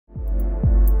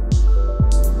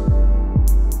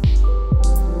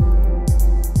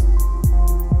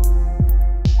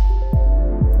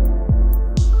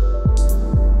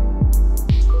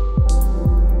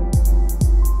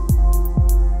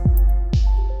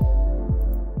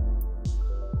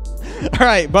All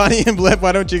right, Bonnie and Blipp,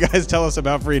 why don't you guys tell us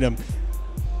about freedom?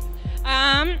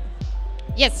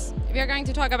 Yes, we are going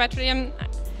to talk about freedom.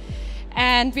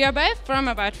 And we are both from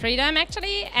About Freedom,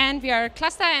 actually, and we are a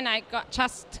cluster, and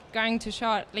just going to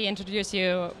shortly introduce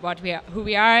you who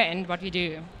we are and what we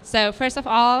do. So first of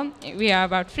all, we are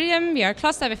About Freedom. We are a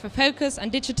cluster with a focus on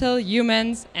digital,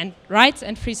 humans, and rights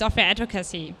and free software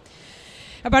advocacy.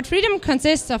 About Freedom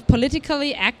consists of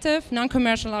politically active,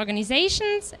 non-commercial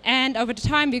organizations, and over the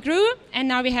time we grew, and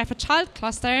now we have a child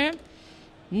cluster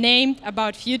named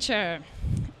About Future.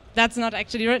 That's not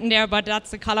actually written there, but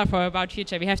that's the color for About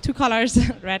Future. We have two colors,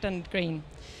 red and green.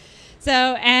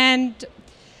 So, and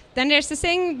then there's the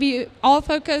thing, we all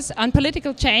focus on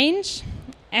political change,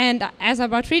 and as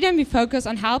About Freedom, we focus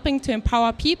on helping to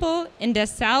empower people in their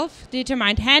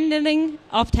self-determined handling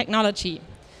of technology.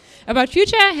 About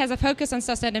Future has a focus on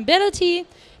sustainability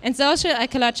and social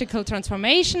ecological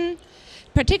transformation,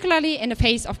 particularly in the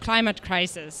face of climate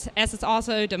crisis, as it's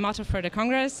also the motto for the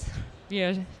Congress.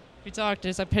 We thought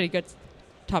it's a pretty good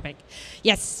topic.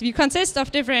 Yes, we consist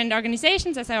of different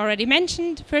organizations, as I already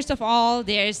mentioned. First of all,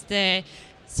 there's the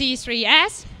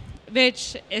C3S,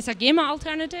 which is a GEMA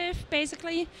alternative,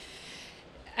 basically.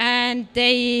 And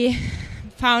they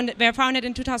were founded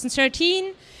in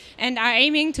 2013 and are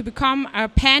aiming to become a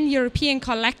pan-European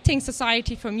collecting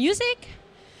society for music.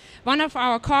 One of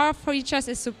our core features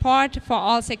is support for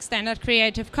all 6 standard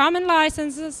Creative Commons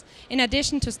licenses. In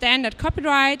addition to standard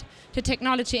copyright, the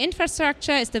technology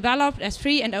infrastructure is developed as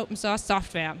free and open source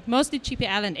software, mostly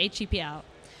GPL and HGPL.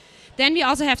 Then we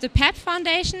also have the PEP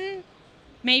Foundation.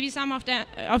 Maybe some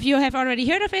of you have already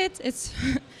heard of it. It's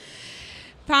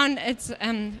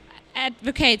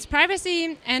advocates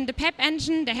privacy, and the PEP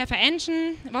engine, the Heifer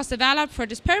engine, was developed for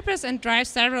this purpose and drives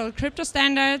several crypto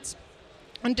standards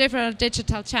on different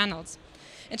digital channels.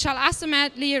 It shall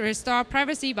ultimately restore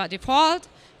privacy by default,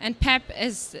 and PEP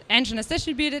engine is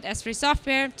distributed as free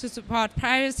software to support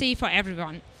privacy for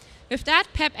everyone. With that,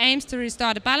 PEP aims to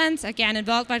restore the balance again in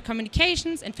worldwide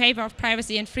communications in favor of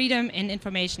privacy and freedom in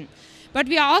information. But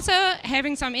we are also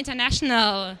having some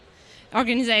international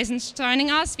organizations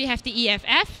joining us. We have the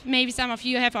EFF. Maybe some of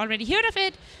you have already heard of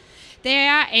it. They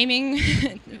are aiming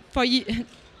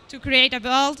to create a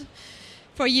world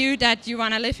for you that you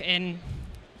want to live in.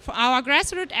 For our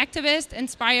grassroots activists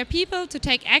inspire people to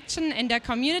take action in their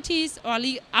communities, or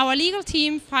our legal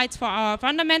team fights for our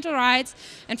fundamental rights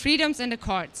and freedoms in the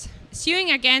courts,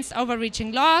 suing against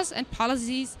overreaching laws and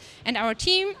policies, and our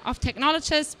team of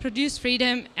technologists produce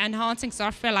freedom-enhancing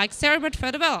software like Cerebot for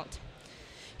the world.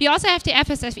 We also have the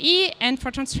FSFE, and for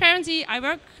transparency, I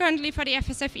work currently for the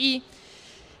FSFE.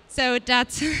 So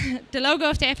that's the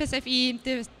logo of the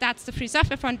FSFE, that's the Free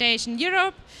Software Foundation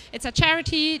Europe. It's a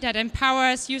charity that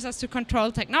empowers users to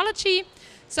control technology.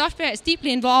 Software is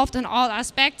deeply involved in all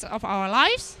aspects of our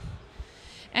lives.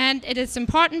 And it is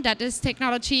important that this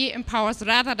technology empowers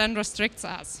rather than restricts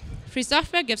us. Free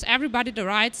software gives everybody the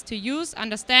rights to use,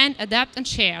 understand, adapt, and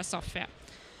share software.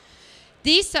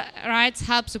 These rights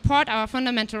help support our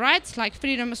fundamental rights like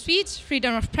freedom of speech,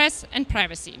 freedom of press, and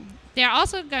privacy. There are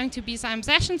also going to be some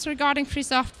sessions regarding free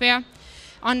software.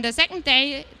 On the second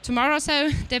day, tomorrow,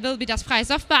 there will be das Freie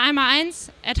Software einmal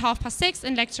 1 at 6:30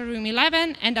 in lecture room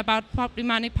 11, and about public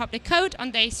money, public code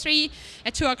on day 3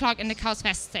 at 2 o'clock in the Chaos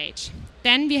West stage.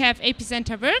 Then we have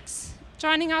Epicenter Works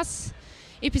joining us.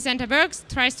 Epicenter Works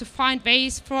tries to find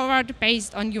ways forward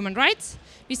based on human rights.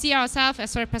 We see ourselves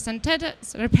as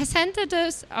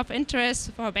representatives of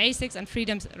interests for basics and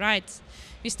freedoms rights.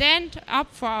 We stand up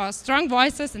for our strong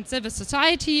voices in civil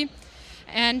society,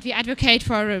 and we advocate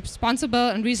for responsible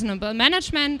and reasonable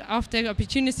management of the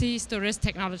opportunities to risk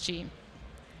technology.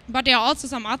 But there are also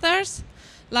some others,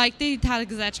 like Digitale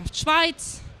Gesellschaft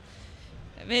Schweiz,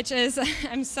 which is,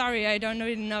 I'm sorry, I don't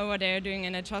really know what they're doing,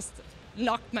 and I just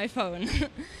locked my phone.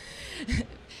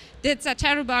 It's a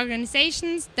terrible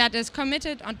organization that is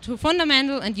committed to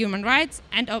fundamental and human rights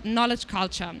and open knowledge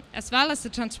culture, as well as the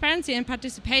transparency and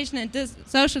participation in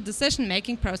social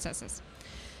decision-making processes.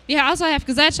 We also have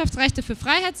Gesellschaft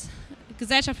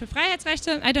für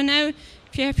Freiheitsrechte. I don't know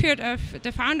if you have heard of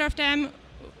the founder of them.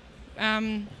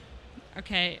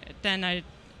 Okay, then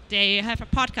they have a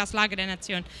podcast, Lage der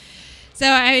Nation. So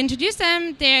I introduced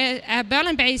them. They're a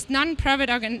Berlin-based non-profit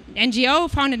NGO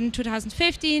founded in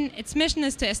 2015. Its mission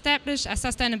is to establish a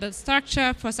sustainable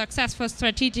structure for successful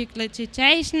strategic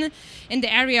legislation in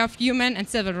the area of human and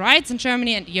civil rights in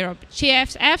Germany and Europe.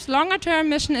 GFF's longer-term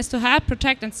mission is to help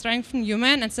protect and strengthen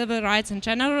human and civil rights in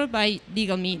general by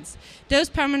legal means, thus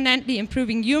permanently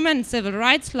improving human and civil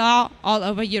rights law all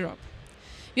over Europe.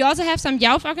 We also have some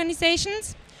youth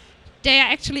organizations. They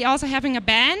are actually also having a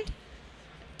band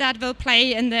that will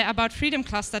play in the About Freedom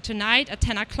cluster tonight at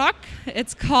 10 o'clock.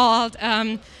 It's called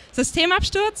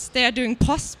Systemabsturz. They are doing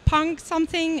post-punk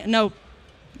something. No,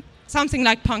 something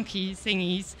like punky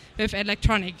thingies with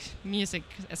electronic music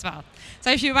as well. So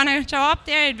if you want to show up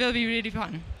there, it will be really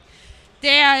fun.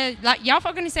 They are like youth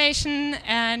organization,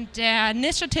 and their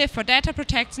initiative for data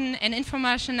protection and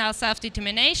informational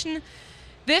self-determination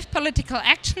with political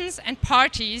actions and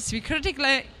parties. We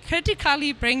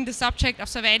critically bring the subject of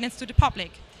surveillance to the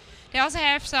public. They also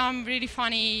have some really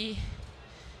funny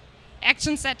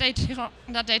actions that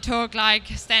they took, like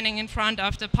standing in front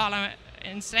of the parliament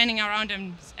and standing around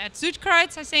them at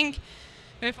Südkreuz, I think,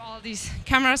 with all these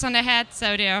cameras on their head.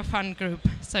 So they are a fun group.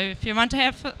 So if you want to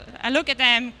have a look at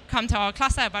them, come to our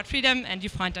cluster About Freedom and you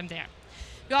find them there.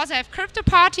 We also have Crypto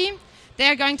Party. They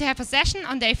are going to have a session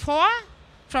on day 4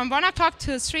 from 1 o'clock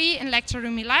to 3 in lecture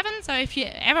room 11. So if you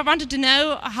ever wanted to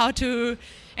know how to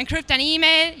encrypt an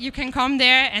email, you can come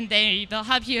there and they will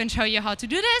help you and show you how to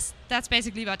do this. That's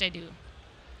basically what they do.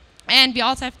 And we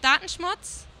also have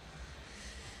Datenschmutz.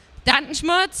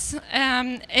 Datenschmutz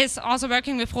is also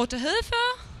working with Rote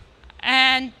Hilfe,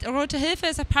 and Rote Hilfe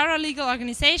is a paralegal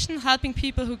organization helping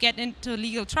people who get into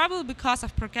legal trouble because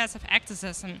of progressive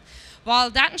activism,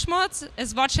 while Datenschmutz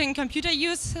is watching computer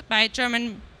use by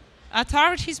German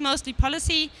authorities, mostly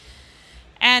policy,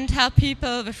 and help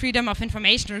people with freedom of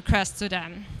information requests to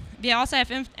them. We also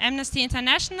have Amnesty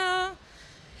International,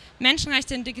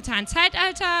 Menschenrechte im digitalen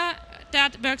Zeitalter,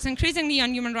 that works increasingly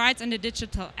on human rights in the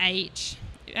digital age.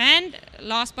 And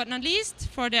last but not least,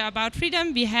 for the About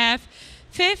Freedom, we have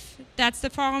FIF, that's the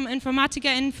Forum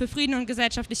InformatikerInnen für Frieden und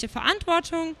gesellschaftliche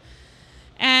Verantwortung.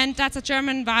 And that's a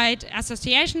German-wide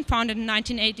association founded in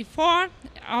 1984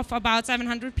 of about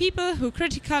 700 people who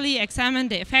critically examine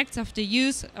the effects of the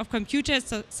use of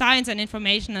computers, science and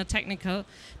informational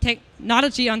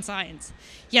technology on science.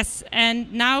 Yes,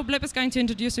 and now Blipp is going to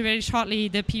introduce you very shortly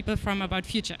the people from About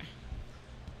Future.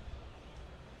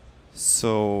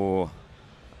 So,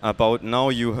 about now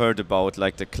you heard about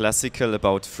like the classical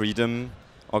About Freedom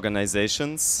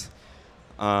organizations.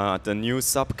 The new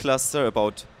subcluster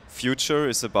About Future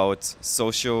is about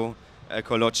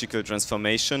socio-ecological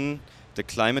transformation, the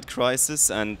climate crisis,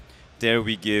 and there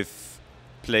we give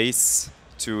place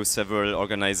to several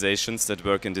organizations that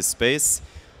work in this space.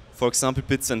 For example,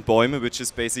 Bits and Bäume, which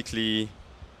is basically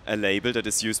a label that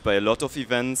is used by a lot of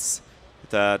events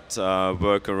that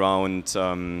work around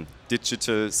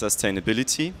digital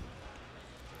sustainability.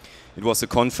 It was a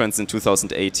conference in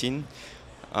 2018.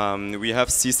 We have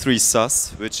C3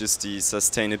 SAS, which is the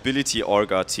sustainability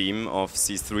orga team of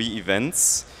C3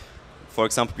 events. For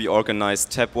example, we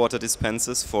organized tap water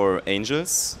dispensers for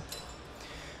angels.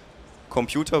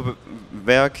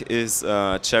 Computerwerk is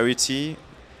a charity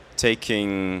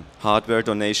taking hardware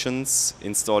donations,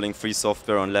 installing free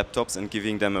software on laptops and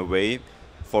giving them away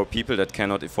for people that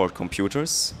cannot afford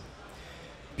computers.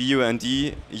 BUND,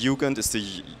 Jugend is the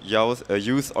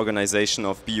youth organization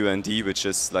of BUND, which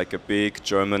is like a big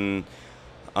German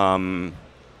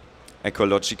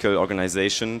ecological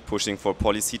organization pushing for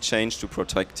policy change to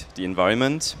protect the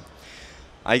environment.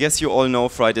 I guess you all know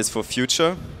Fridays for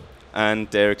Future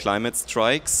and their climate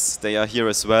strikes. They are here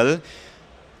as well.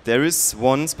 There is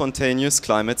one spontaneous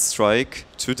climate strike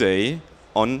today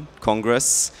on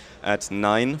Congress at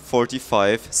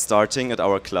 9:45, starting at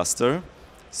our cluster.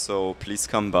 So please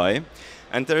come by.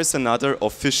 And there is another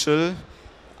official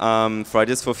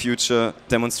Fridays for Future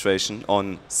demonstration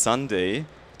on Sunday,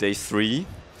 day 3,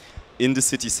 in the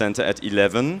city center at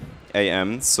 11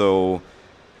 a.m. So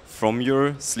from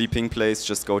your sleeping place,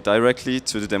 just go directly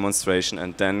to the demonstration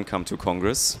and then come to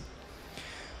Congress.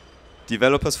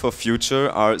 Developers for Future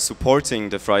are supporting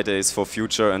the Fridays for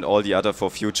Future and all the other for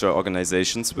Future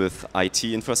organizations with IT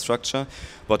infrastructure,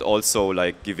 but also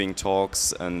like giving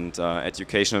talks and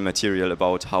educational material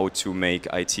about how to make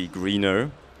IT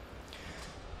greener.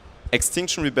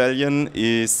 Extinction Rebellion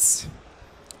is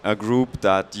a group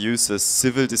that uses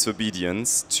civil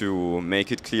disobedience to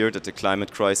make it clear that the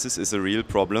climate crisis is a real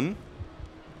problem.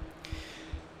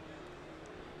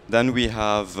 Then we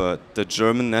have the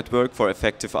German Network for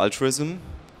Effective Altruism.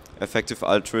 Effective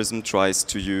altruism tries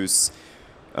to use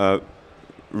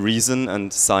reason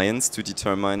and science to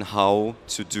determine how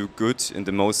to do good in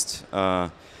the most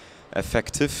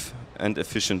effective and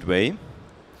efficient way.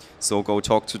 So go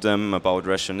talk to them about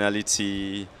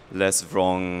rationality, less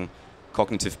wrong,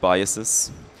 cognitive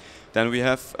biases. Then we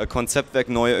have a Konzeptwerk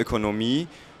Neue Ökonomie,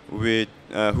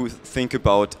 who think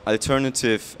about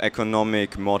alternative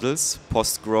economic models,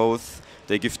 post-growth.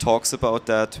 They give talks about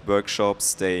that,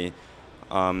 workshops. They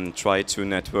try to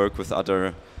network with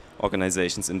other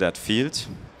organizations in that field.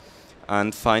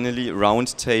 And finally,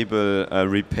 Roundtable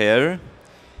Repair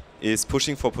is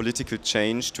pushing for political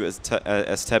change to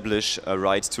establish a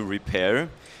right to repair,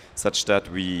 such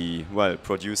that we, well,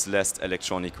 produce less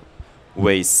electronic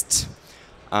waste.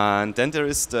 And then there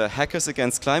is the Hackers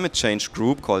Against Climate Change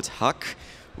group called HAC,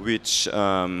 which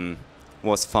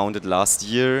was founded last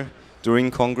year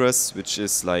during Congress, which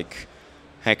is like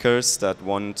hackers that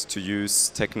want to use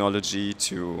technology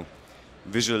to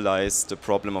visualize the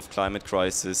problem of climate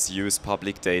crisis, use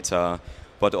public data,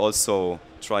 but also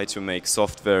try to make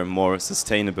software more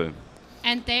sustainable.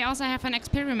 And they also have an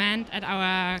experiment at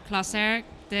our cluster,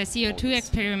 the CO2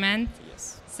 experiment.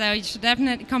 Yes. So you should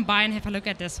definitely come by and have a look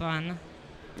at this one.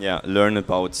 Yeah, learn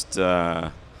about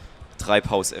the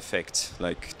Treibhauseffekt,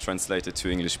 like translated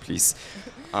to English, please.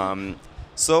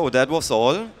 So that was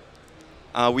all.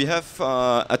 We have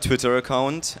a Twitter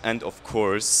account and, of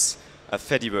course, a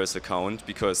Fediverse account,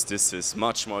 because this is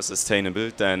much more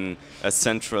sustainable than a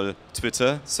central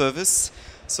Twitter service.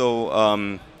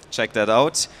 So check that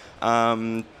out.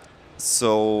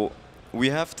 So we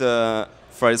have the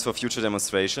Fridays for Future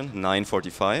demonstration,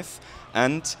 9:45,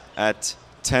 and at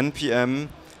 10 p.m.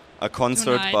 a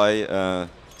concert by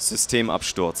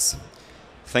Systemabsturz.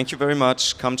 Thank you very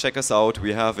much. Come check us out.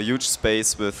 We have a huge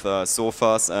space with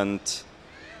sofas and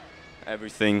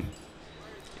everything.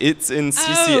 It's in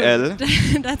CCL.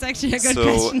 Oh, that's actually a good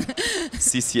question.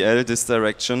 CCL, this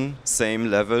direction, same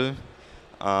level.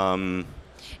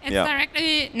 It's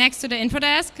directly next to the info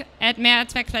desk at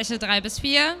Mehrzweckfläche 3 bis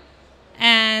 4.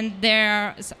 And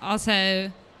there is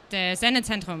also the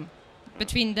Sendezentrum.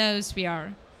 Between those we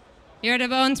are. You're the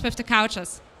ones with the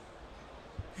couches.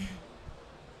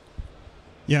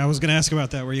 Yeah, I was going to ask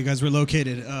about that, where you guys were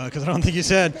located, because I don't think you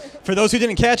said. For those who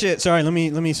didn't catch it, sorry, let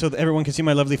me so that everyone can see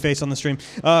my lovely face on the stream.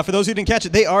 For those who didn't catch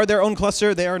it, they are their own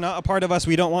cluster. They are not a part of us.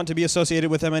 We don't want to be associated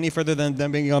with them any further than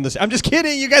them being on this. I'm just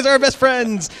kidding. You guys are our best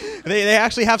friends. They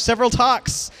actually have several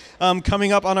talks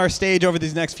coming up on our stage over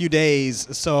these next few days.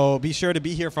 So be sure to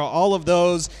be here for all of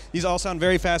those. These all sound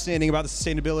very fascinating about the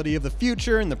sustainability of the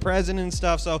future and the present and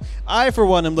stuff. So I, for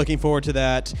one, am looking forward to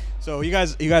that. So you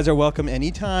guys are welcome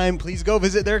anytime. Please go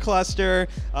visit their cluster.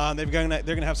 They're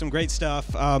gonna have some great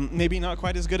stuff. Maybe not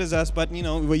quite as good as us, but you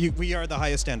know we are the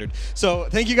highest standard. So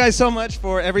thank you guys so much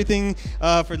for everything,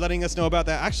 for letting us know about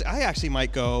that. Actually, I actually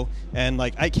might go, and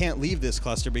like I can't leave this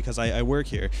cluster because I work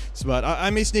here. So, but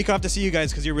I may sneak off to see you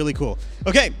guys because you're really cool.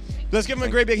 Okay, let's give them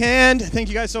a great big hand. Thank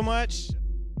you guys so much.